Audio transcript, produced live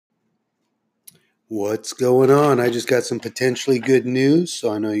What's going on? I just got some potentially good news,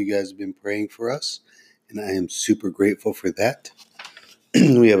 so I know you guys have been praying for us, and I am super grateful for that.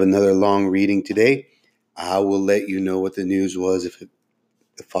 We have another long reading today. I will let you know what the news was if it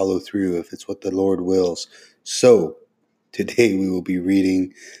follow through, if it's what the Lord wills. So, today we will be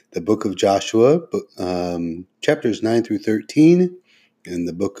reading the book of Joshua, chapters 9 through 13, and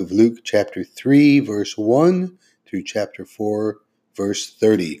the book of Luke, chapter 3, verse 1 through chapter 4, verse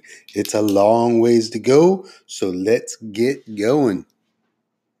 30. It's a long ways to go, so let's get going.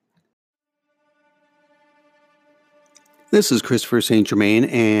 This is Christopher St. Germain,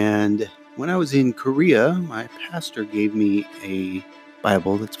 and when I was in Korea, my pastor gave me a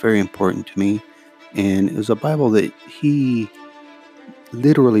Bible that's very important to me, and it was a Bible that he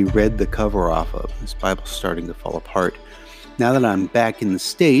literally read the cover off of. This Bible's starting to fall apart. Now that I'm back in the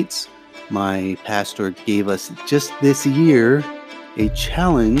States, my pastor gave us just this year a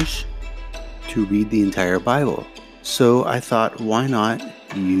challenge to read the entire Bible. So I thought, why not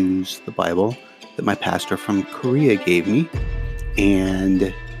use the Bible that my pastor from Korea gave me? And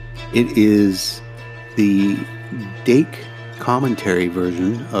it is the Dake commentary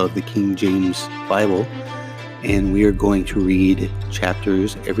version of the King James Bible. And we are going to read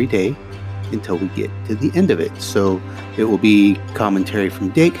chapters every day until we get to the end of it. So it will be commentary from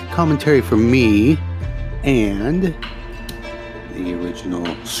Dake, commentary from me, and the original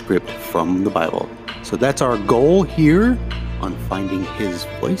script from the Bible. So that's our goal here on Finding His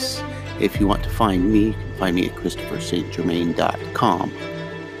Voice. If you want to find me, you can find me at ChristopherSt.Germain.com.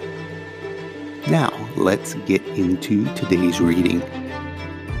 Now, let's get into today's reading.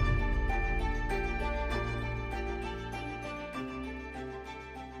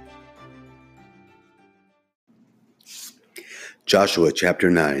 Joshua chapter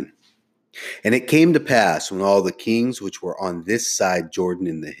 9. And it came to pass when all the kings which were on this side Jordan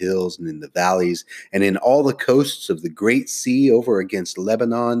in the hills and in the valleys and in all the coasts of the great sea over against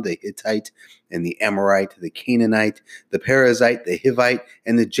Lebanon, the Hittite and the Amorite, the Canaanite, the Perizzite, the Hivite,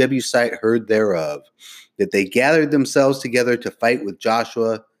 and the Jebusite heard thereof, that they gathered themselves together to fight with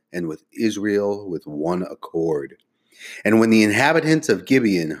Joshua and with Israel with one accord. And when the inhabitants of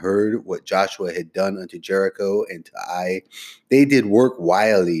Gibeon heard what Joshua had done unto Jericho and to Ai, they did work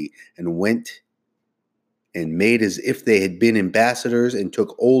wily, and went and made as if they had been ambassadors, and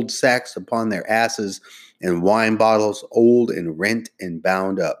took old sacks upon their asses, and wine bottles old and rent and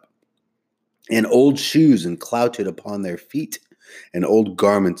bound up, and old shoes and clouted upon their feet, and old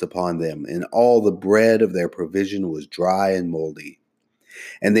garments upon them, and all the bread of their provision was dry and moldy.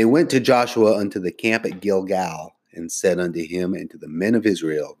 And they went to Joshua unto the camp at Gilgal, and said unto him and to the men of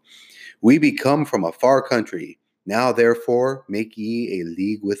Israel, We be come from a far country. Now therefore make ye a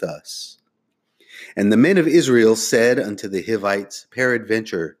league with us. And the men of Israel said unto the Hivites,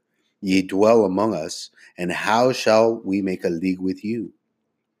 Peradventure ye dwell among us, and how shall we make a league with you?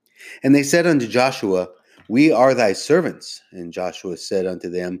 And they said unto Joshua, We are thy servants. And Joshua said unto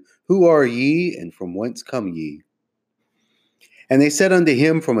them, Who are ye, and from whence come ye? And they said unto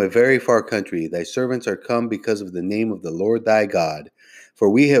him, From a very far country, thy servants are come because of the name of the Lord thy God. For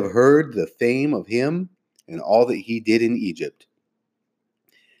we have heard the fame of him, and all that he did in Egypt.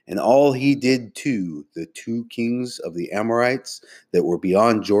 And all he did to the two kings of the Amorites that were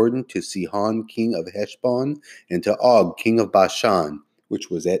beyond Jordan, to Sihon king of Heshbon, and to Og king of Bashan, which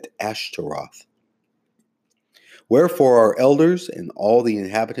was at Ashtaroth. Wherefore our elders and all the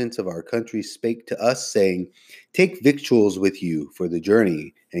inhabitants of our country spake to us, saying, Take victuals with you for the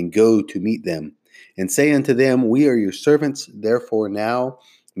journey, and go to meet them. And say unto them, We are your servants, therefore now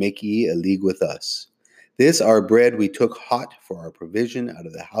make ye a league with us. This our bread we took hot for our provision out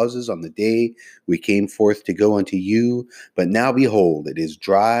of the houses on the day we came forth to go unto you, but now behold, it is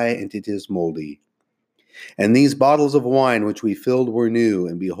dry and it is moldy. And these bottles of wine which we filled were new,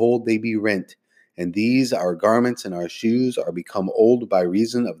 and behold, they be rent. And these our garments and our shoes are become old by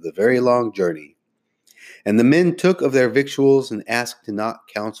reason of the very long journey. And the men took of their victuals, and asked not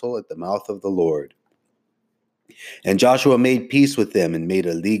counsel at the mouth of the Lord. And Joshua made peace with them, and made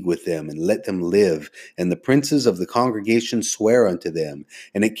a league with them, and let them live. And the princes of the congregation sware unto them.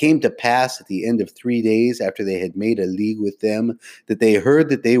 And it came to pass at the end of 3 days, after they had made a league with them, that they heard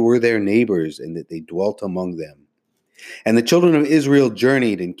that they were their neighbors, and that they dwelt among them. And the children of Israel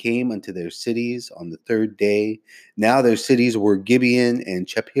journeyed, and came unto their cities on the 3rd day. Now their cities were Gibeon, and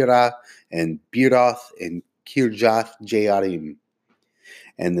Chephirah, and Beeroth, and Kirjath Jearim.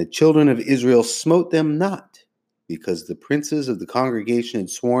 And the children of Israel smote them not, because the princes of the congregation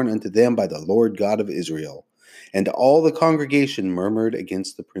had sworn unto them by the Lord God of Israel. And all the congregation murmured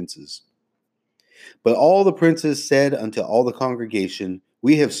against the princes. But all the princes said unto all the congregation,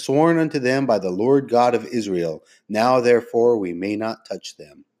 We have sworn unto them by the Lord God of Israel. Now therefore we may not touch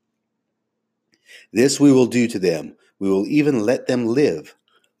them. This we will do to them. We will even let them live,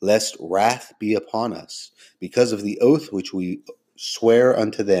 lest wrath be upon us, because of the oath which we swear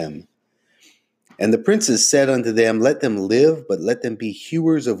unto them. And the princes said unto them, Let them live, but let them be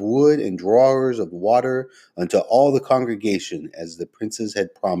hewers of wood and drawers of water unto all the congregation, as the princes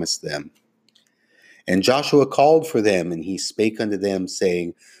had promised them. And Joshua called for them, and he spake unto them,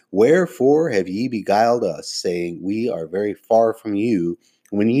 saying, Wherefore have ye beguiled us, saying, We are very far from you,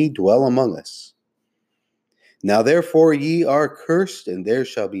 when ye dwell among us? Now therefore ye are cursed, and there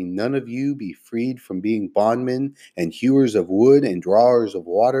shall be none of you be freed from being bondmen and hewers of wood and drawers of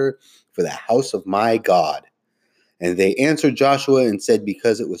water for the house of my God. And they answered Joshua and said,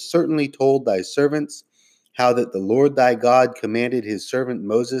 Because it was certainly told thy servants, how that the Lord thy God commanded his servant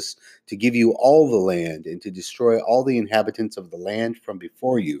Moses to give you all the land, and to destroy all the inhabitants of the land from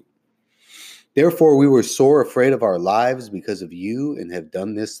before you. Therefore we were sore afraid of our lives because of you, and have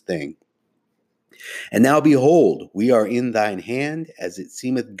done this thing. And now behold, we are in thine hand, as it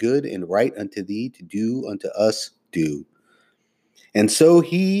seemeth good and right unto thee to do unto us do. And so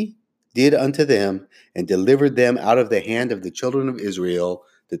he did unto them, and delivered them out of the hand of the children of Israel,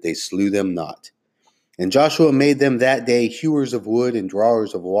 that they slew them not. And Joshua made them that day hewers of wood and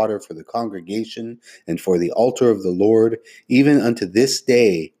drawers of water for the congregation and for the altar of the Lord, even unto this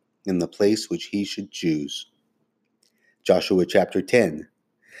day, in the place which he should choose. Joshua chapter 10.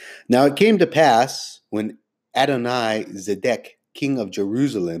 Now it came to pass, when Adoni-Zedek, king of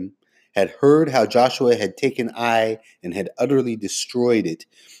Jerusalem, had heard how Joshua had taken Ai and had utterly destroyed it,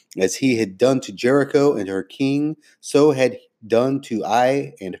 as he had done to Jericho and her king, so had done to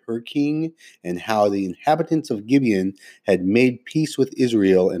Ai and her king, and how the inhabitants of Gibeon had made peace with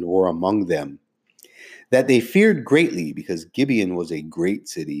Israel and were among them. That they feared greatly, because Gibeon was a great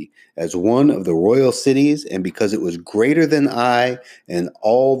city, as one of the royal cities, and because it was greater than Ai, and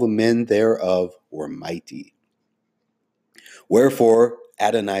all the men thereof were mighty. Wherefore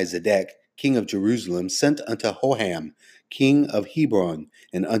Adoni-Zedek, king of Jerusalem, sent unto Hoham, king of Hebron,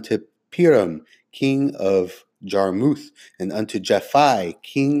 and unto Piram, king of Jarmuth, and unto Japhi,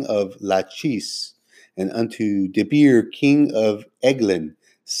 king of Lachish, and unto Debir, king of Eglon,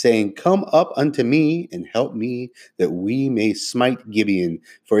 saying, Come up unto me, and help me, that we may smite Gibeon,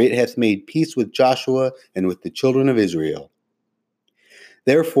 for it hath made peace with Joshua and with the children of Israel.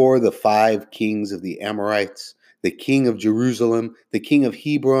 Therefore the 5 kings of the Amorites, the king of Jerusalem, the king of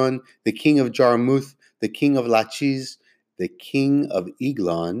Hebron, the king of Jarmuth, the king of Lachish, the king of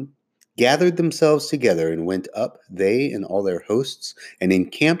Eglon, gathered themselves together, and went up, they and all their hosts, and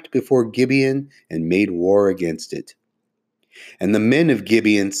encamped before Gibeon, and made war against it. And the men of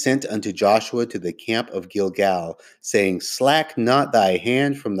Gibeon sent unto Joshua to the camp of Gilgal, saying, Slack not thy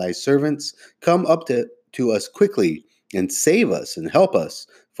hand from thy servants, come up to us quickly, and save us, and help us,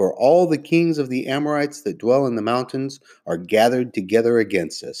 for all the kings of the Amorites that dwell in the mountains are gathered together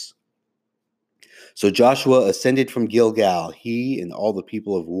against us. So Joshua ascended from Gilgal, he and all the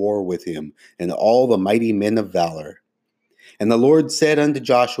people of war with him, and all the mighty men of valor. And the Lord said unto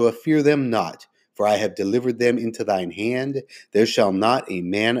Joshua, Fear them not, for I have delivered them into thine hand. There shall not a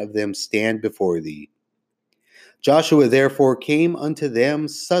man of them stand before thee. Joshua therefore came unto them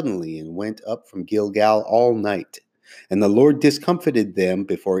suddenly, and went up from Gilgal all night. And the Lord discomfited them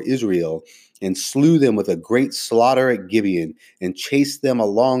before Israel, and slew them with a great slaughter at Gibeon, and chased them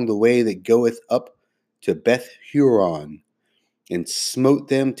along the way that goeth up to Beth-Huron, and smote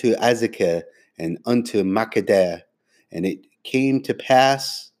them to Azekah, and unto Makkedah. And it came to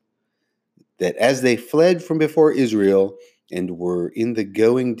pass that as they fled from before Israel, and were in the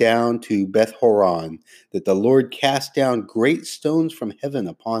going down to Beth-Horon, that the Lord cast down great stones from heaven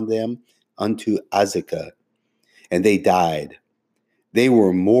upon them unto Azekah, and they died. They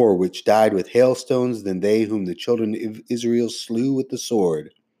were more which died with hailstones than they whom the children of Israel slew with the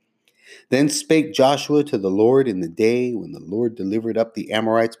sword. Then spake Joshua to the Lord in the day when the Lord delivered up the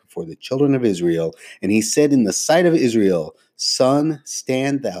Amorites before the children of Israel. And he said in the sight of Israel, Sun,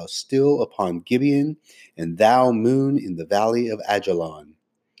 stand thou still upon Gibeon, and thou, moon, in the valley of Ajalon.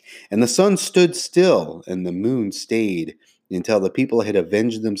 And the sun stood still, and the moon stayed, until the people had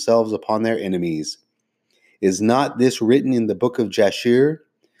avenged themselves upon their enemies. Is not this written in the book of Jasher?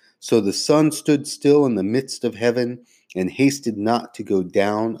 So the sun stood still in the midst of heaven, and hasted not to go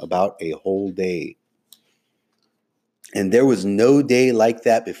down about a whole day. And there was no day like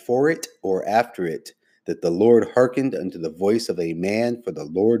that before it or after it, that the Lord hearkened unto the voice of a man, for the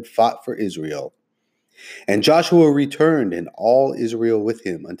Lord fought for Israel. And Joshua returned, and all Israel with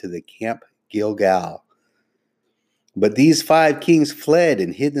him, unto the camp Gilgal. But these 5 kings fled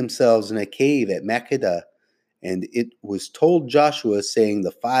and hid themselves in a cave at Makkedah. And it was told Joshua, saying,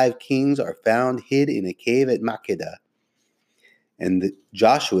 the 5 kings are found hid in a cave at Makkedah. And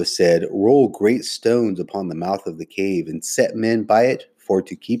Joshua said, roll great stones upon the mouth of the cave, and set men by it for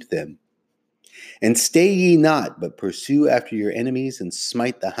to keep them. And stay ye not, but pursue after your enemies, and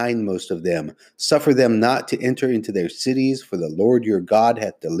smite the hindmost of them. Suffer them not to enter into their cities, for the Lord your God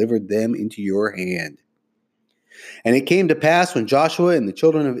hath delivered them into your hand. And it came to pass, when Joshua and the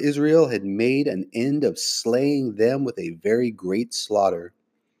children of Israel had made an end of slaying them with a very great slaughter,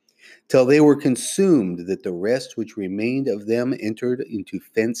 till they were consumed, that the rest which remained of them entered into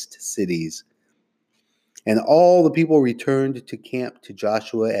fenced cities. And all the people returned to camp to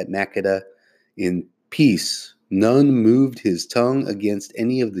Joshua at Makkedah in peace. None moved his tongue against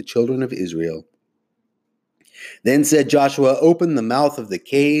any of the children of Israel. Then said Joshua, open the mouth of the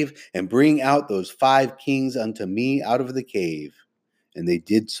cave, and bring out those 5 kings unto me out of the cave. And they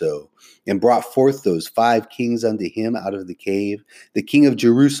did so, and brought forth those 5 kings unto him out of the cave, the king of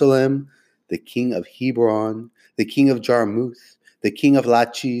Jerusalem, the king of Hebron, the king of Jarmuth, the king of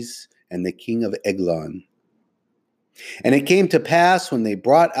Lachish, and the king of Eglon. And it came to pass, when they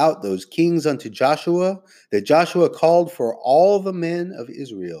brought out those kings unto Joshua, that Joshua called for all the men of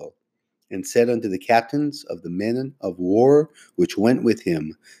Israel, and said unto the captains of the men of war which went with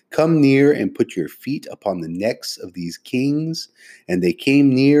him, come near and put your feet upon the necks of these kings. And they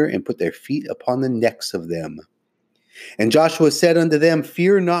came near and put their feet upon the necks of them. And Joshua said unto them,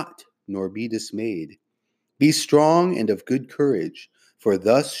 fear not, nor be dismayed. Be strong and of good courage, for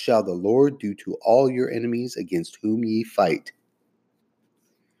thus shall the Lord do to all your enemies against whom ye fight.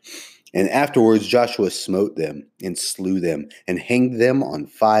 And afterwards Joshua smote them, and slew them, and hanged them on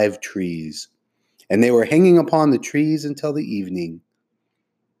 5 trees. And they were hanging upon the trees until the evening.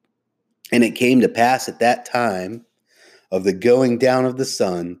 And it came to pass at that time of the going down of the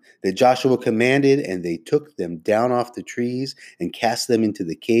sun, that Joshua commanded, and they took them down off the trees, and cast them into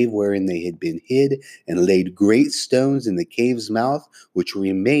the cave wherein they had been hid, and laid great stones in the cave's mouth, which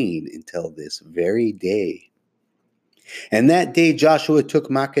remain until this very day. And that day Joshua took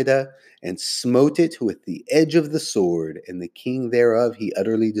Makkedah, and smote it with the edge of the sword, and the king thereof he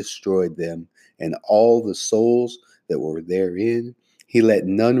utterly destroyed them, and all the souls that were therein he let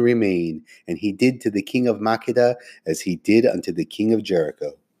none remain. And he did to the king of Makkedah as he did unto the king of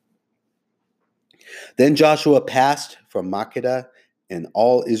Jericho. Then Joshua passed from Makkedah, and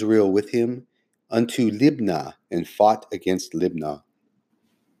all Israel with him, unto Libnah, and fought against Libnah.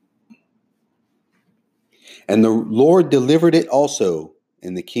 And the Lord delivered it also,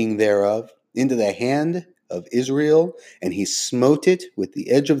 and the king thereof, into the hand of Israel, and he smote it with the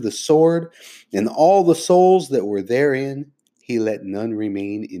edge of the sword, and all the souls that were therein he let none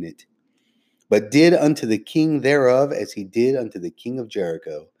remain in it, but did unto the king thereof as he did unto the king of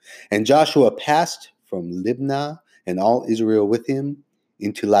Jericho. And Joshua passed from Libnah, and all Israel with him,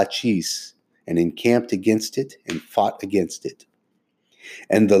 into Lachish, and encamped against it, and fought against it.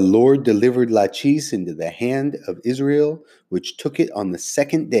 And the Lord delivered Lachish into the hand of Israel, which took it on the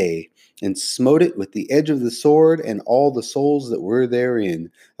 2nd day, and smote it with the edge of the sword, and all the souls that were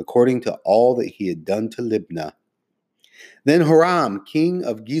therein, according to all that he had done to Libnah. Then Horam, king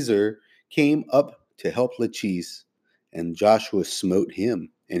of Gezer, came up to help Lachish, and Joshua smote him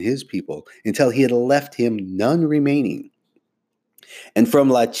and his people, until he had left him none remaining. And from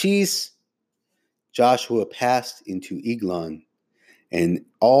Lachish Joshua passed into Eglon, and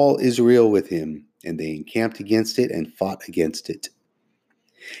all Israel with him, and they encamped against it, and fought against it.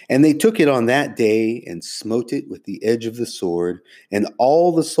 And they took it on that day, and smote it with the edge of the sword, and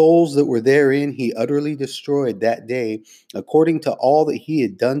all the souls that were therein he utterly destroyed that day, according to all that he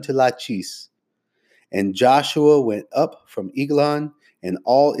had done to Lachish. And Joshua went up from Eglon, and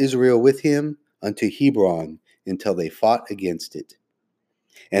all Israel with him, unto Hebron, until they fought against it.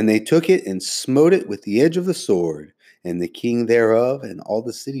 And they took it and smote it with the edge of the sword, and the king thereof, and all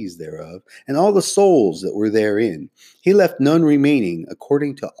the cities thereof, and all the souls that were therein. He left none remaining,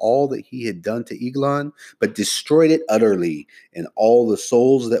 according to all that he had done to Eglon, but destroyed it utterly, and all the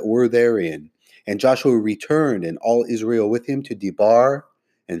souls that were therein. And Joshua returned, and all Israel with him, to Debar,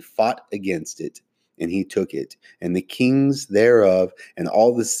 and fought against it. And he took it, and the kings thereof, and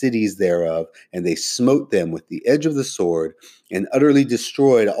all the cities thereof, and they smote them with the edge of the sword, and utterly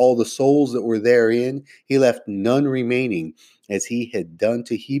destroyed all the souls that were therein. He left none remaining. As he had done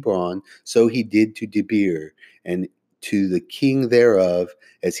to Hebron, so he did to Debir, and to the king thereof,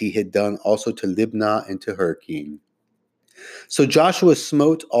 as he had done also to Libnah and to her king. So Joshua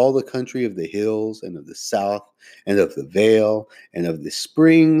smote all the country of the hills and of the south and of the vale and of the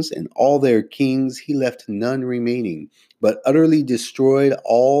springs and all their kings. He left none remaining, but utterly destroyed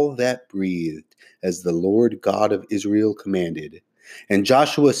all that breathed, as the Lord God of Israel commanded. And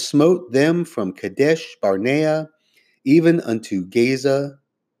Joshua smote them from Kadesh Barnea even unto Gaza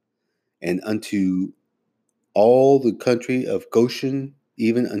and unto all the country of Goshen,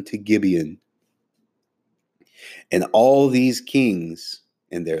 even unto Gibeon. And all these kings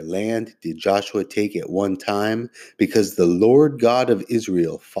and their land did Joshua take at one time, because the Lord God of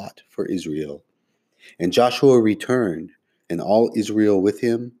Israel fought for Israel. And Joshua returned, and all Israel with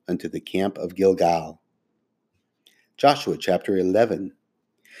him, unto the camp of Gilgal. Joshua chapter 11.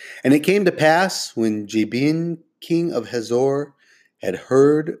 And it came to pass, when Jabin, king of Hazor, had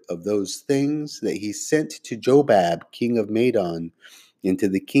heard of those things, that he sent to Jobab, king of Madon, and to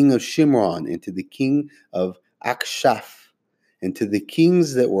the king of Shimron, and to the king of Akshaph, and to the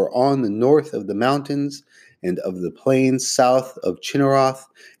kings that were on the north of the mountains, and of the plains south of Chinneroth,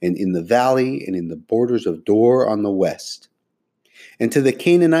 and in the valley, and in the borders of Dor on the west, and to the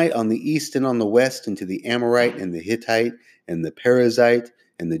Canaanite on the east and on the west, and to the Amorite and the Hittite and the Perizzite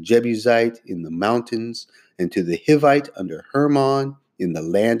and the Jebusite in the mountains, and to the Hivite under Hermon in the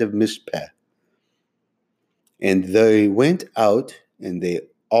land of Mishpeh. And they went out, and they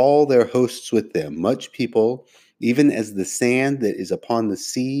all their hosts with them, much people, even as the sand that is upon the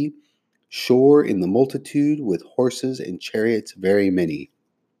sea shore in the multitude, with horses and chariots very many.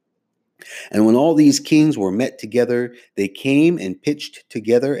 And when all these kings were met together, they came and pitched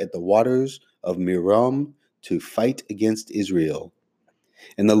together at the waters of Merom to fight against Israel.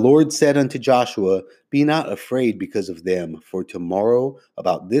 And the Lord said unto Joshua, Be not afraid because of them, for tomorrow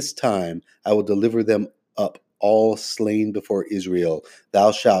about this time I will deliver them up all slain before Israel.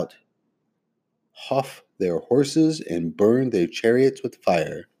 Thou shalt hough their horses and burn their chariots with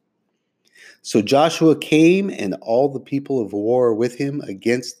fire. So Joshua came, and all the people of war with him,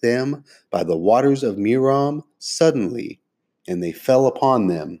 against them by the waters of Merom suddenly, and they fell upon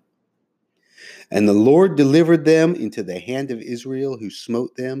them. And the Lord delivered them into the hand of Israel, who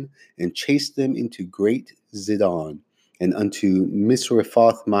smote them, and chased them into great Zidon, and unto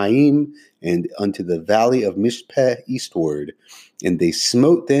Misrephoth Maim, and unto the valley of Mishpeh eastward. And they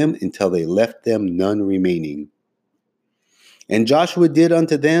smote them until they left them none remaining. And Joshua did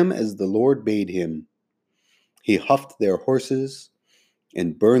unto them as the Lord bade him. He houghed their horses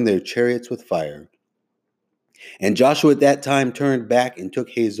and burned their chariots with fire. And Joshua at that time turned back and took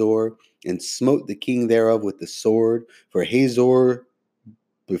Hazor, and smote the king thereof with the sword, for Hazor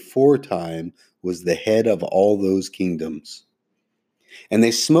before time was the head of all those kingdoms. And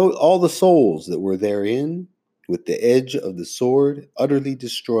they smote all the souls that were therein with the edge of the sword, utterly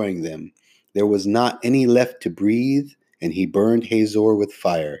destroying them. There was not any left to breathe, and he burned Hazor with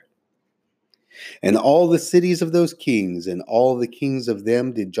fire. And all the cities of those kings, and all the kings of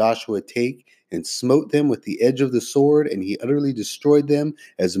them did Joshua take, and smote them with the edge of the sword, and he utterly destroyed them,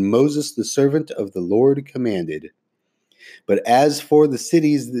 as Moses the servant of the Lord commanded. But as for the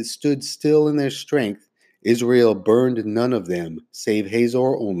cities that stood still in their strength, Israel burned none of them, save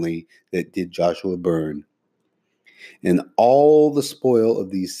Hazor only, that did Joshua burn. And all the spoil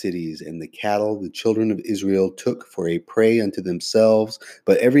of these cities and the cattle the children of Israel took for a prey unto themselves,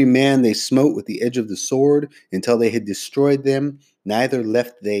 but every man they smote with the edge of the sword until they had destroyed them, neither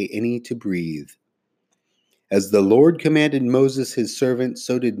left they any to breathe. As the Lord commanded Moses his servant,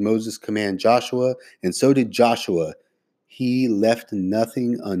 so did Moses command Joshua, and so did Joshua. He left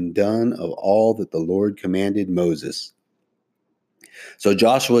nothing undone of all that the Lord commanded Moses. So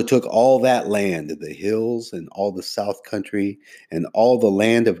Joshua took all that land, the hills and all the south country, and all the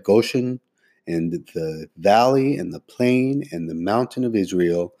land of Goshen, and the valley and the plain and the mountain of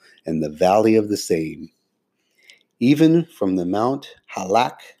Israel, and the valley of the same, even from the Mount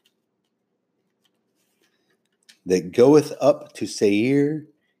Halak that goeth up to Seir,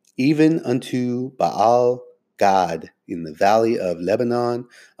 even unto Baal Gad in the valley of Lebanon,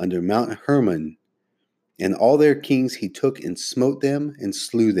 under Mount Hermon. And all their kings he took and smote them and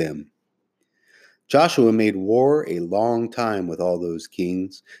slew them. Joshua made war a long time with all those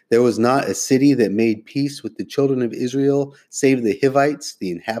kings. There was not a city that made peace with the children of Israel, save the Hivites,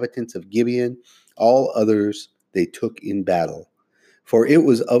 the inhabitants of Gibeon. All others they took in battle. For it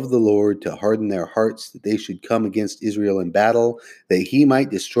was of the Lord to harden their hearts, that they should come against Israel in battle, that he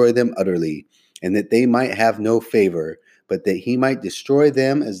might destroy them utterly, and that they might have no favor, but that he might destroy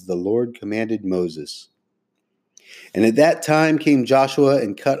them as the Lord commanded Moses. And at that time came Joshua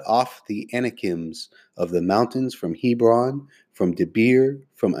and cut off the Anakims of the mountains from Hebron, from Debir,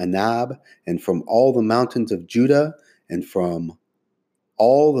 from Anab, and from all the mountains of Judah, and from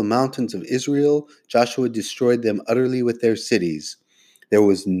all the mountains of Israel, Joshua destroyed them utterly with their cities. There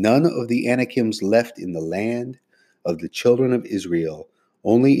was none of the Anakims left in the land of the children of Israel.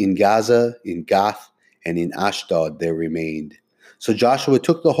 Only in Gaza, in Gath, and in Ashdod there remained. So Joshua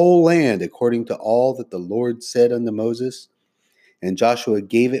took the whole land according to all that the Lord said unto Moses. And Joshua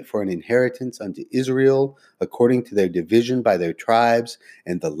gave it for an inheritance unto Israel according to their division by their tribes,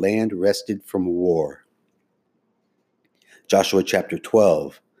 and the land rested from war. Joshua chapter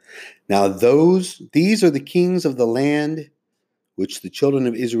 12. Now these are the kings of the land which the children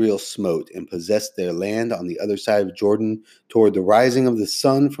of Israel smote, and possessed their land on the other side of Jordan, toward the rising of the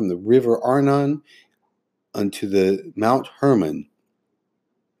sun from the river Arnon unto the Mount Hermon,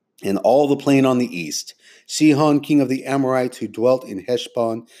 and all the plain on the east. Sihon, king of the Amorites, who dwelt in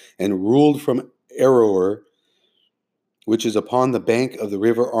Heshbon, and ruled from Aroer, which is upon the bank of the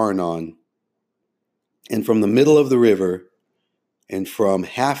river Arnon, and from the middle of the river, and from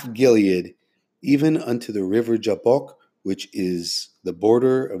half Gilead, even unto the river Jabbok, which is the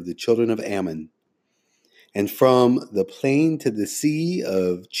border of the children of Ammon, and from the plain to the sea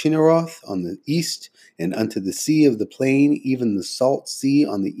of Chinneroth on the east, and unto the sea of the plain, even the salt sea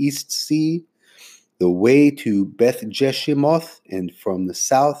on the east sea, the way to Beth Jeshimoth, and from the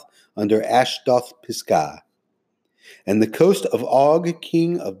south under Ashdoth Pisgah, and the coast of Og,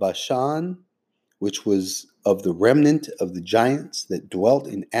 king of Bashan, which was of the remnant of the giants that dwelt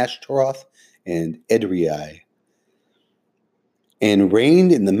in Ashtaroth and Edrei, and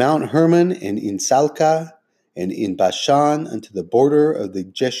reigned in the Mount Hermon, and in Salcah, and in Bashan, unto the border of the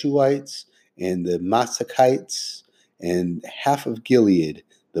Jeshuites, and the Masakites, and half of Gilead,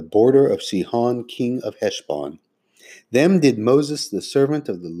 the border of Sihon, king of Heshbon. Them did Moses the servant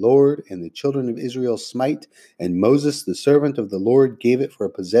of the Lord and the children of Israel smite, and Moses the servant of the Lord gave it for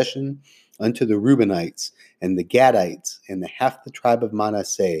a possession unto the Reubenites, and the Gadites, and the half the tribe of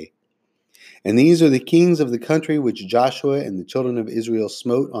Manasseh. And these are the kings of the country which Joshua and the children of Israel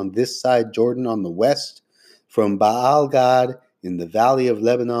smote on this side Jordan on the west, from Baal-Gad in the valley of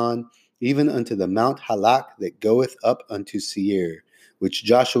Lebanon, even unto the Mount Halak that goeth up unto Seir, which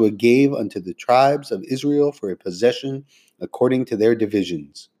Joshua gave unto the tribes of Israel for a possession according to their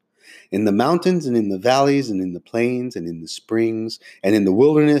divisions. In the mountains and in the valleys and in the plains and in the springs and in the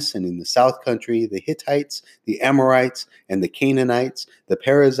wilderness and in the south country, the Hittites, the Amorites, and the Canaanites, the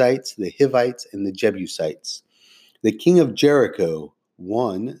Perizzites, the Hivites, and the Jebusites. The king of Jericho,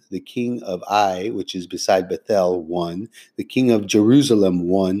 1. The king of Ai, which is beside Bethel, 1. The king of Jerusalem,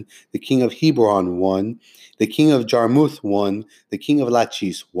 1. The king of Hebron, 1. The king of Jarmuth, 1. The king of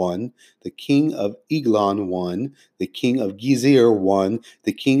Lachish, 1. The king of Eglon, 1. The king of Gezer, 1.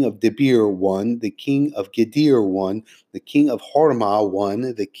 The king of Debir, 1. The king of Gedir, 1. The king of Hormah,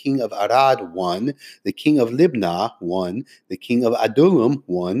 1. The king of Arad, 1. The king of Libnah, 1. The king of Adullam,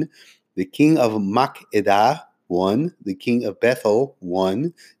 1. The king of Makkedah, 1. The king of Bethel,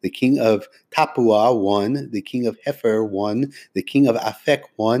 1. The king of Tapua, 1. The king of Hepher, 1. The king of Aphek,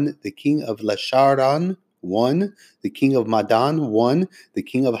 1. The king of Lasharon, 1. The king of Madan, 1. The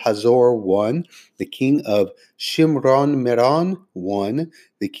king of Hazor, 1. The king of Shimron Meron, 1.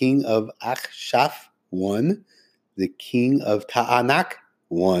 The king of Achshaph, 1. The king of Ta'anak,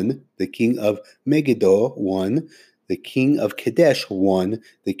 1. The king of Megiddo, 1. The king of Kadesh, 1.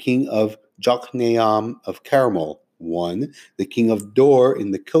 The king of Jokneam of Carmel, 1. The king of Dor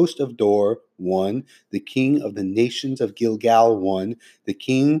in the coast of Dor, 1. The king of the nations of Gilgal, 1. The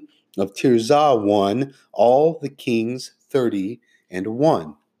king of Tirzah, 1. All the kings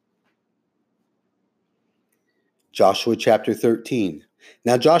 30-1. Joshua chapter 13.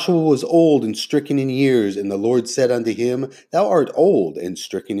 Now Joshua was old and stricken in years, and the Lord said unto him, Thou art old and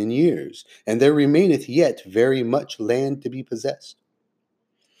stricken in years, and there remaineth yet very much land to be possessed.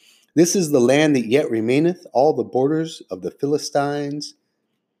 This is the land that yet remaineth, all the borders of the Philistines,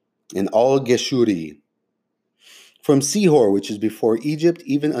 and all Geshuri, from Sihor, which is before Egypt,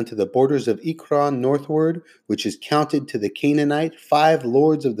 even unto the borders of Ekron northward, which is counted to the Canaanite, 5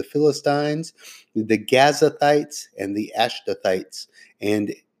 lords of the Philistines, the Gazathites, and the Ashdothites,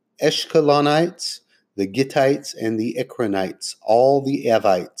 and Eshkelonites, the Gittites, and the Ekronites, all the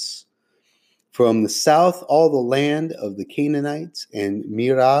Avites. From the south, all the land of the Canaanites, and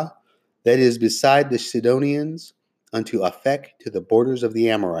Mirah, that is beside the Sidonians, unto Aphek, to the borders of the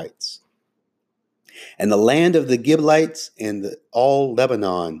Amorites, and the land of the Giblites, and all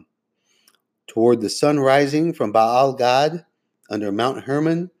Lebanon, toward the sun rising from Baal-Gad, under Mount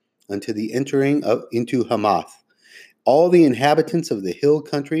Hermon, unto the entering into Hamath. All the inhabitants of the hill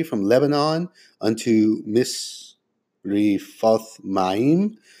country from Lebanon unto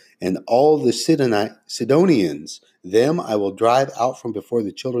Misrephoth-maim, and all the Sidonians, them I will drive out from before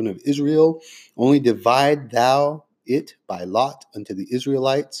the children of Israel. Only divide thou it by lot unto the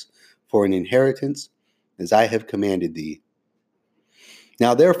Israelites for an inheritance, as I have commanded thee.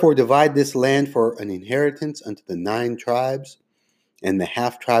 Now therefore divide this land for an inheritance unto the 9 tribes, and the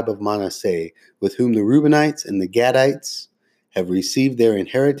half tribe of Manasseh, with whom the Reubenites and the Gadites have received their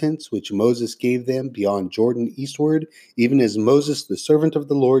inheritance, which Moses gave them beyond Jordan eastward, even as Moses the servant of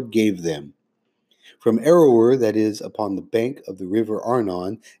the Lord gave them. From Aroer, that is upon the bank of the river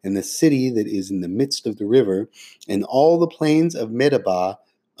Arnon, and the city that is in the midst of the river, and all the plains of Medeba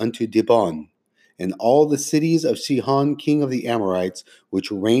unto Dibon, and all the cities of Sihon king of the Amorites,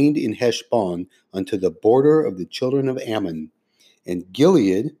 which reigned in Heshbon, unto the border of the children of Ammon, and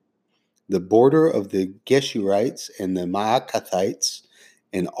Gilead, the border of the Geshurites and the Maacathites,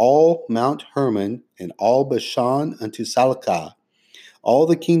 and all Mount Hermon, and all Bashan unto Salcah, all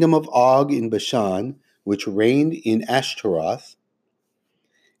the kingdom of Og in Bashan, which reigned in Ashtaroth,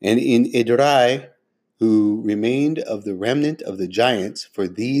 and in Edrei, who remained of the remnant of the giants, for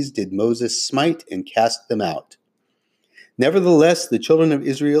these did Moses smite and cast them out. Nevertheless, the children of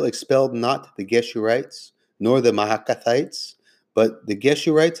Israel expelled not the Geshurites, nor the Maacathites, but the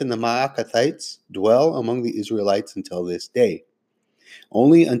Geshurites and the Maacathites dwell among the Israelites until this day.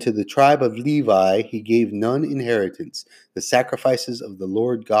 Only unto the tribe of Levi he gave none inheritance. The sacrifices of the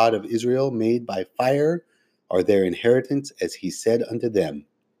Lord God of Israel made by fire are their inheritance, as he said unto them.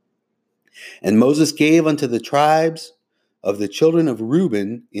 And Moses gave unto the tribes of the children of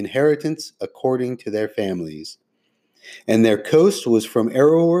Reuben inheritance according to their families. And their coast was from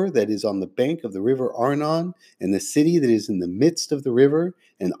Aroer, that is on the bank of the river Arnon, and the city that is in the midst of the river,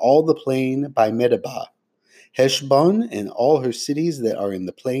 and all the plain by Medeba. Heshbon and all her cities that are in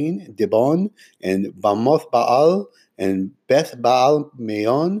the plain, Dibon and Bamoth Baal and Beth Baal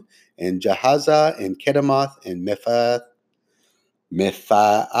Meon and Jahaza and Kedemoth and Mephaath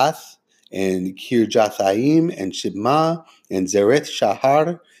and Kirjathaim and Shibma and Zereth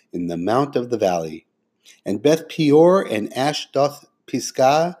Shahar in the mount of the valley, and Beth Peor and Ashdoth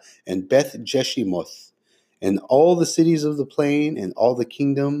Pisgah and Beth Jeshimoth, and all the cities of the plain, and all the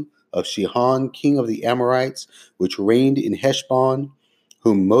kingdom of Sihon king of the Amorites, which reigned in Heshbon,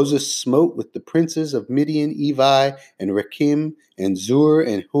 whom Moses smote with the princes of Midian, Evi, and Rekem, and Zur,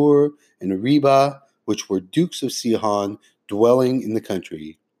 and Hur, and Reba, which were dukes of Sihon, dwelling in the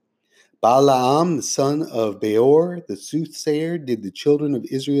country. Balaam, the son of Beor, the soothsayer, did the children of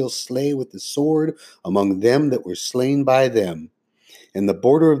Israel slay with the sword among them that were slain by them. And the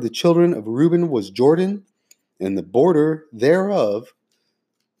border of the children of Reuben was Jordan, and the border thereof,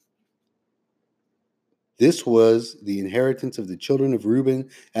 this was the inheritance of the children of Reuben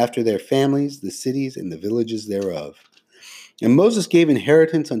after their families, the cities and the villages thereof. And Moses gave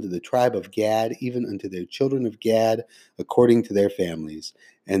inheritance unto the tribe of Gad, even unto their children of Gad, according to their families.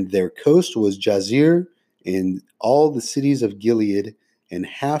 And their coast was Jazer, and all the cities of Gilead, and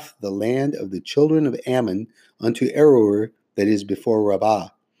half the land of the children of Ammon, unto Aroer, that is before Rabbah,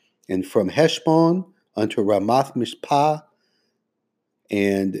 and from Heshbon unto Ramath Mishpah,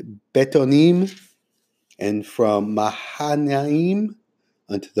 and Betonim, and from Mahanaim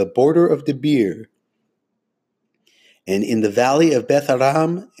unto the border of Debir, and in the valley of Beth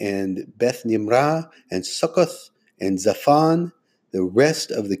Aram, and Beth Nimrah, and Succoth, and Zaphon, the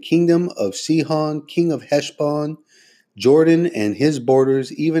rest of the kingdom of Sihon, king of Heshbon, Jordan and his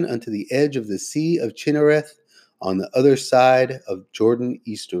borders, even unto the edge of the sea of Chinnereth, on the other side of Jordan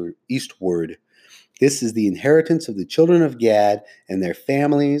eastward. This is the inheritance of the children of Gad, and their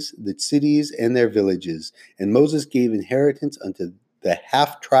families, the cities, and their villages. And Moses gave inheritance unto the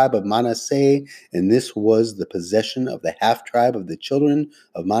half tribe of Manasseh, and this was the possession of the half tribe of the children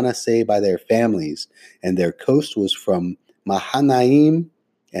of Manasseh by their families. And their coast was from Mahanaim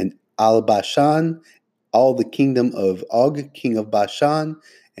and Al-Bashan, all the kingdom of Og, king of Bashan,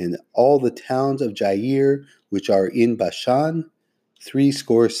 and all the towns of Jair, which are in Bashan,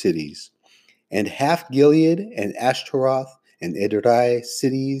 80 cities. And half Gilead and Ashtaroth and Edrei,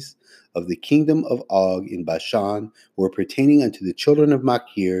 cities of the kingdom of Og in Bashan, were pertaining unto the children of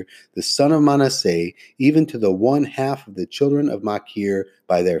Machir, the son of Manasseh, even to the 1/2 of the children of Machir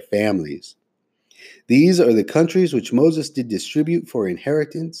by their families. These are the countries which Moses did distribute for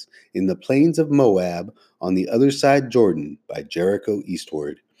inheritance in the plains of Moab, on the other side Jordan, by Jericho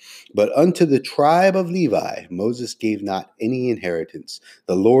eastward. But unto the tribe of Levi Moses gave not any inheritance.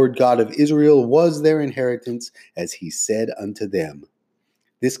 The Lord God of Israel was their inheritance, as he said unto them.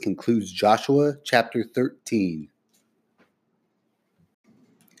 This concludes Joshua chapter 13.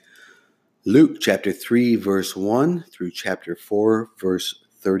 Luke chapter 3, verse 1 through chapter 4, verse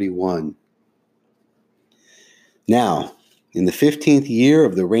 31. Now, in the 15th year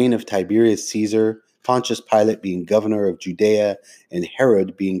of the reign of Tiberius Caesar, Pontius Pilate being governor of Judea, and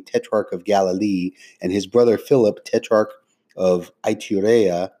Herod being tetrarch of Galilee, and his brother Philip tetrarch of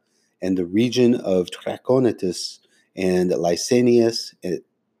Iturea, and the region of Trachonitis, and Lysanias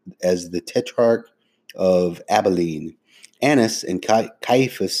as the tetrarch of Abilene, Annas and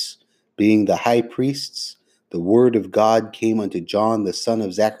Caiaphas being the high priests, the word of God came unto John the son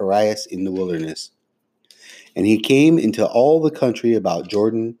of Zacharias in the wilderness. And he came into all the country about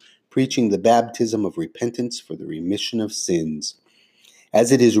Jordan, preaching the baptism of repentance for the remission of sins,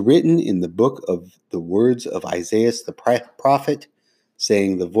 as it is written in the book of the words of Isaiah the prophet,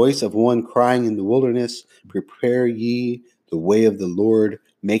 saying, the voice of one crying in the wilderness, prepare ye the way of the Lord,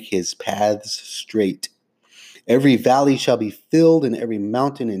 make his paths straight. Every valley shall be filled, and every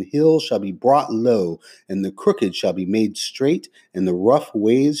mountain and hill shall be brought low, and the crooked shall be made straight, and the rough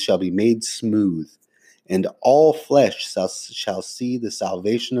ways shall be made smooth. And all flesh shall see the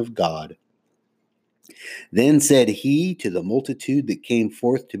salvation of God. Then said he to the multitude that came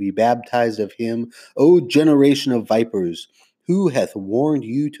forth to be baptized of him, O generation of vipers, who hath warned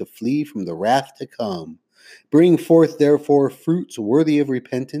you to flee from the wrath to come? Bring forth therefore fruits worthy of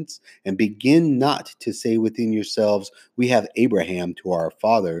repentance, and begin not to say within yourselves, we have Abraham to our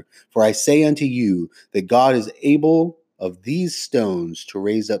father. For I say unto you, that God is able of these stones to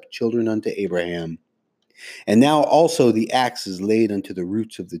raise up children unto Abraham. And now also the axe is laid unto the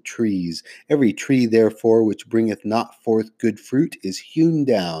roots of the trees. Every tree, therefore, which bringeth not forth good fruit is hewn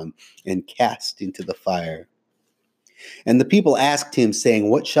down and cast into the fire. And the people asked him, saying,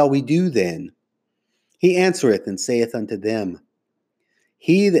 what shall we do then? He answereth and saith unto them,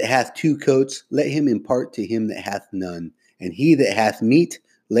 he that hath 2 coats, let him impart to him that hath none, and he that hath meat,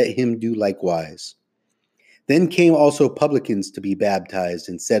 let him do likewise. Then came also publicans to be baptized,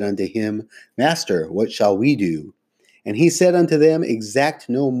 and said unto him, Master, what shall we do? And he said unto them, exact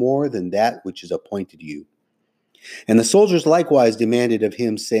no more than that which is appointed you. And the soldiers likewise demanded of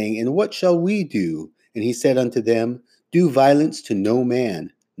him, saying, and what shall we do? And he said unto them, do violence to no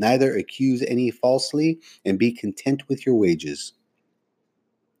man, neither accuse any falsely, and be content with your wages.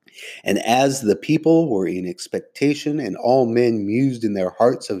 And as the people were in expectation, and all men mused in their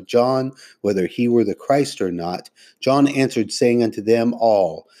hearts of John, whether he were the Christ or not, John answered, saying unto them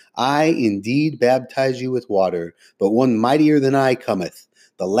all, I indeed baptize you with water, but one mightier than I cometh,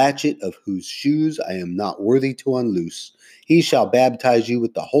 the latchet of whose shoes I am not worthy to unloose. He shall baptize you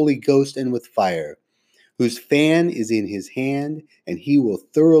with the Holy Ghost and with fire, whose fan is in his hand, and he will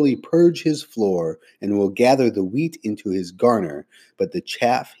thoroughly purge his floor, and will gather the wheat into his garner, but the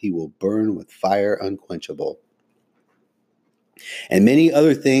chaff he will burn with fire unquenchable. And many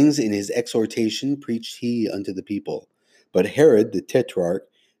other things in his exhortation preached he unto the people. But Herod the tetrarch,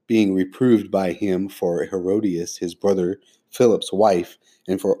 being reproved by him for Herodias his brother Philip's wife,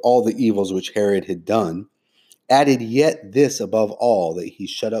 and for all the evils which Herod had done, added yet this above all, that he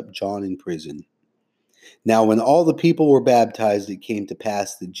shut up John in prison. Now when all the people were baptized, it came to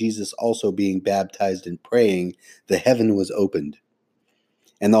pass that Jesus also being baptized and praying, the heaven was opened.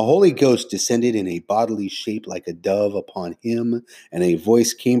 And the Holy Ghost descended in a bodily shape like a dove upon him, and a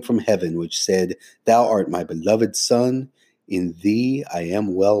voice came from heaven which said, Thou art my beloved Son, in thee I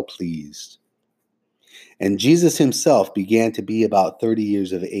am well pleased. And Jesus himself began to be about 30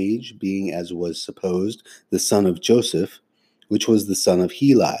 years of age, being, as was supposed, the son of Joseph, which was the son of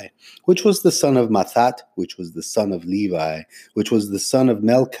Heli, which was the son of Mathat, which was the son of Levi, which was the son of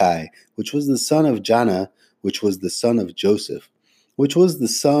Melchi, which was the son of Janna, which was the son of Joseph, which was the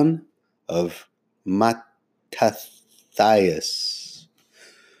son of Mattathias,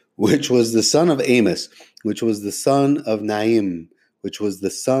 which was the son of Amos, which was the son of Naim, which was the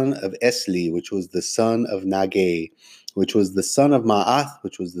son of Esli, which was the son of Naggai, which was the son of Ma'ath,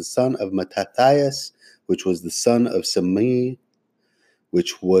 which was the son of Mattathias, which was the son of Semei,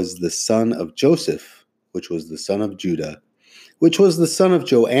 which was the son of Joseph, which was the son of Judah, which was the son of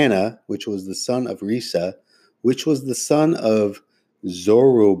Joanna, which was the son of Risa, which was the son of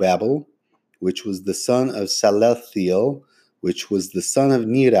Zorobabel, which was the son of Salathiel, which was the son of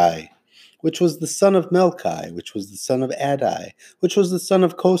Neri, which was the son of Melchi, which was the son of Adai, which was the son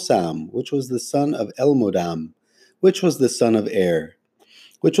of Kosam, which was the son of Elmodam, which was the son of Er,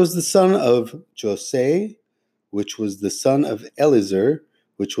 which was the son of Jose, which was the son of Eliezer,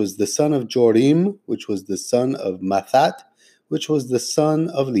 which was the son of Jorim, which was the son of Mathat, which was the son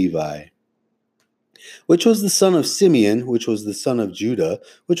of Levi, which was the son of Simeon, which was the son of Judah,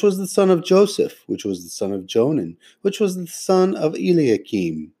 which was the son of Joseph, which was the son of Jonan, which was the son of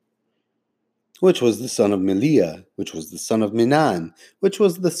Eliakim, which was the son of Meliah, which was the son of Menan, which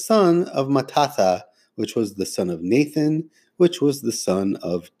was the son of Mattatha, which was the son of Nathan, which was the son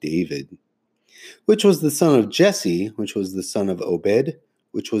of David, which was the son of Jesse, which was the son of Obed,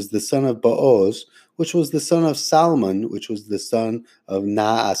 which was the son of Booz, which was the son of Salmon, which was the son of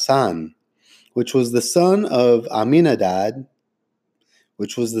Naasan, which was the son of Aminadab,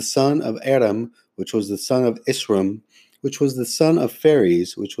 which was the son of Aram, which was the son of Isram, which was the son of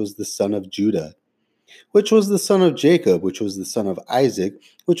Phares, which was the son of Judah, which was the son of Jacob, which was the son of Isaac,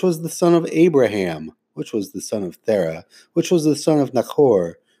 which was the son of Abraham, which was the son of Thera, which was the son of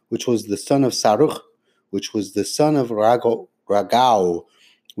Nachor, which was the son of Saruch, which was the son of Ragau,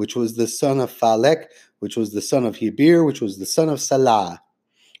 which was the son of Phalek, which was the son of Heber, which was the son of Salah,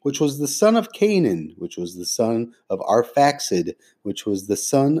 which was the son of Canaan, which was the son of Arphaxad, which was the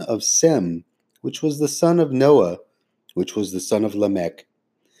son of Sem, which was the son of Noah, which was the son of Lamech,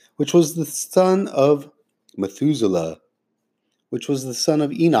 which was the son of Methuselah, which was the son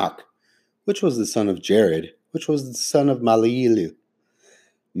of Enoch, which was the son of Jared, which was the son of Maleleel,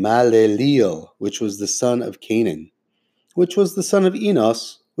 which was the son of Canaan, which was the son of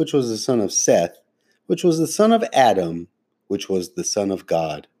Enos, which was the son of Seth, which was the son of Adam, which was the son of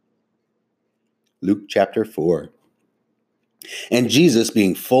God. Luke chapter 4. And Jesus,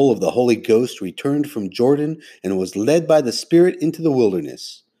 being full of the Holy Ghost, returned from Jordan and was led by the Spirit into the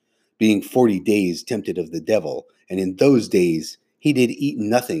wilderness, being 40 days tempted of the devil. And in those days he did eat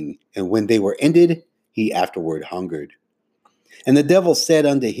nothing, and when they were ended, he afterward hungered. And the devil said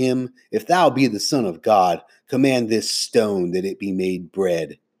unto him, If thou be the Son of God, command this stone that it be made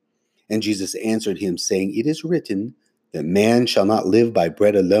bread. And Jesus answered him, saying, It is written, that man shall not live by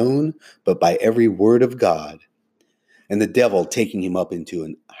bread alone, but by every word of God. And the devil, taking him up into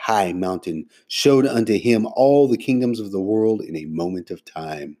an high mountain, showed unto him all the kingdoms of the world in a moment of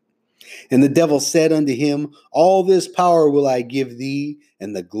time. And the devil said unto him, All this power will I give thee,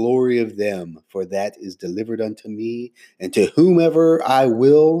 and the glory of them, for that is delivered unto me, and to whomever I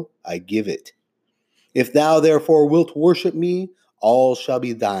will I give it. If thou therefore wilt worship me, all shall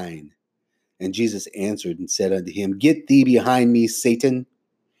be thine. And Jesus answered and said unto him, Get thee behind me, Satan,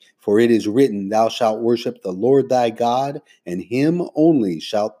 for it is written, Thou shalt worship the Lord thy God, and him only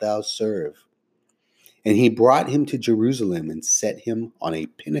shalt thou serve. And he brought him to Jerusalem, and set him on a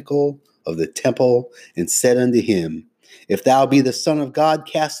pinnacle of the temple, and said unto him, If thou be the Son of God,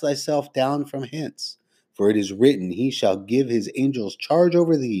 cast thyself down from hence. For it is written, He shall give his angels charge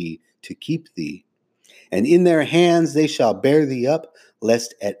over thee, to keep thee. And in their hands they shall bear thee up,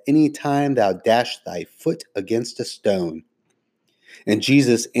 lest at any time thou dash thy foot against a stone. And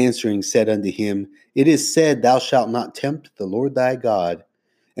Jesus answering said unto him, It is said, Thou shalt not tempt the Lord thy God.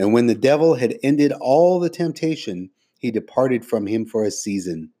 And when the devil had ended all the temptation, he departed from him for a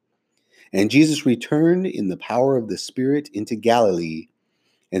season. And Jesus returned in the power of the Spirit into Galilee,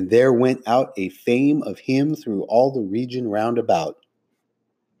 and there went out a fame of him through all the region round about.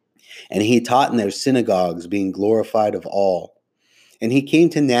 And he taught in their synagogues, being glorified of all. And he came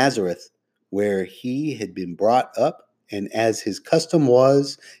to Nazareth, where he had been brought up, and as his custom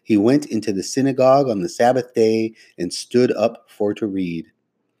was, he went into the synagogue on the Sabbath day, and stood up for to read.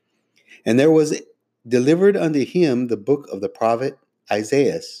 And there was delivered unto him the book of the prophet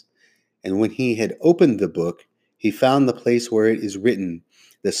Isaiah. And when he had opened the book, he found the place where it is written,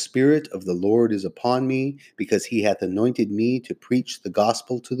 The Spirit of the Lord is upon me, because he hath anointed me to preach the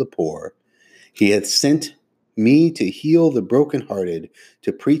gospel to the poor. He hath sent me to heal the brokenhearted,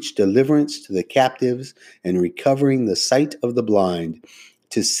 to preach deliverance to the captives, and recovering the sight of the blind,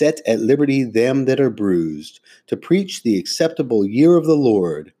 to set at liberty them that are bruised, to preach the acceptable year of the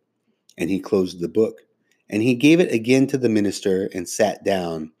Lord. And he closed the book. And he gave it again to the minister, and sat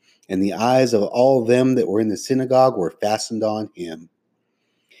down. And the eyes of all them that were in the synagogue were fastened on him.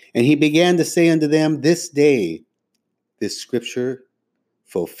 And he began to say unto them, This day, this scripture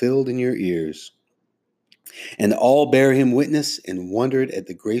fulfilled in your ears. And all bare him witness, and wondered at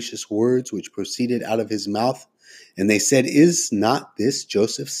the gracious words which proceeded out of his mouth. And they said, Is not this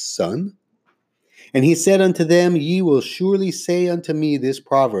Joseph's son? And he said unto them, Ye will surely say unto me this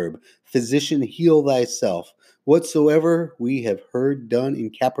proverb, Physician, heal thyself. Whatsoever we have heard done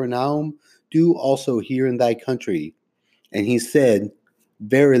in Capernaum, do also here in thy country. And he said,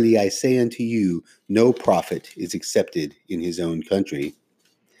 Verily I say unto you, no prophet is accepted in his own country.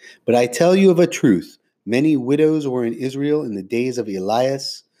 But I tell you of a truth, many widows were in Israel in the days of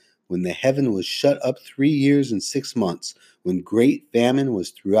Elias, when the heaven was shut up 3 years and 6 months, when great famine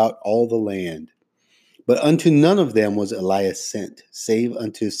was throughout all the land. But unto none of them was Elias sent, save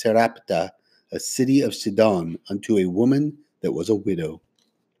unto Sarepta, a city of Sidon, unto a woman that was a widow.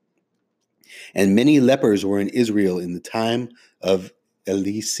 And many lepers were in Israel in the time of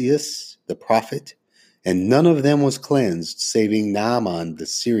Eliseus the prophet, and none of them was cleansed, saving Naaman the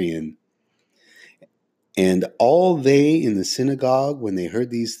Syrian. And all they in the synagogue, when they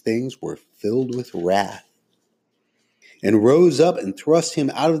heard these things, were filled with wrath, and rose up and thrust him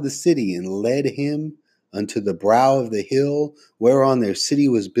out of the city, and led him unto the brow of the hill whereon their city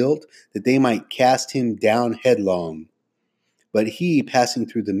was built, that they might cast him down headlong. But he, passing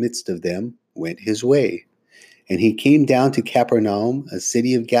through the midst of them, went his way. And he came down to Capernaum, a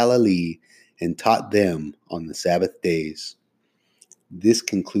city of Galilee, and taught them on the Sabbath days. This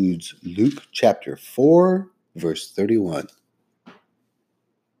concludes Luke chapter 4, verse 31.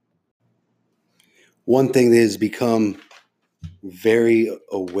 One thing that has become very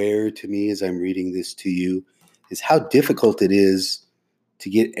aware to me as I'm reading this to you is how difficult it is to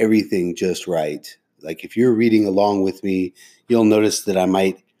get everything just right. Like if you're reading along with me, you'll notice that I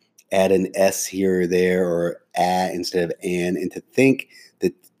might add an S here or there, or a instead of an, and to think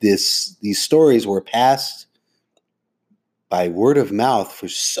that these stories were passed by word of mouth for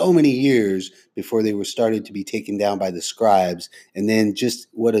so many years before they were started to be taken down by the scribes, and then just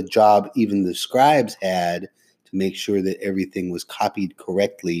what a job even the scribes had to make sure that everything was copied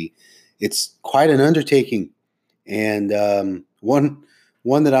correctly. It's quite an undertaking, and one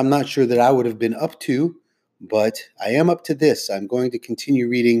that I'm not sure that I would have been up to, but I am up to this. I'm going to continue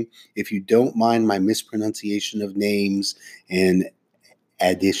reading, if you don't mind my mispronunciation of names and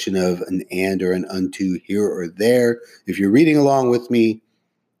addition of an and or an unto here or there. If you're reading along with me,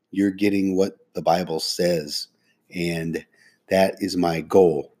 you're getting what the Bible says, and that is my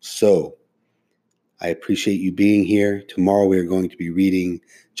goal. So I appreciate you being here. Tomorrow we are going to be reading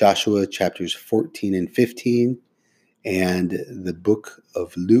Joshua chapters 14 and 15 and the book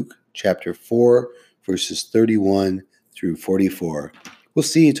of Luke chapter 4 verses 31 through 44. We'll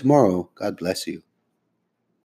see you tomorrow. God bless you.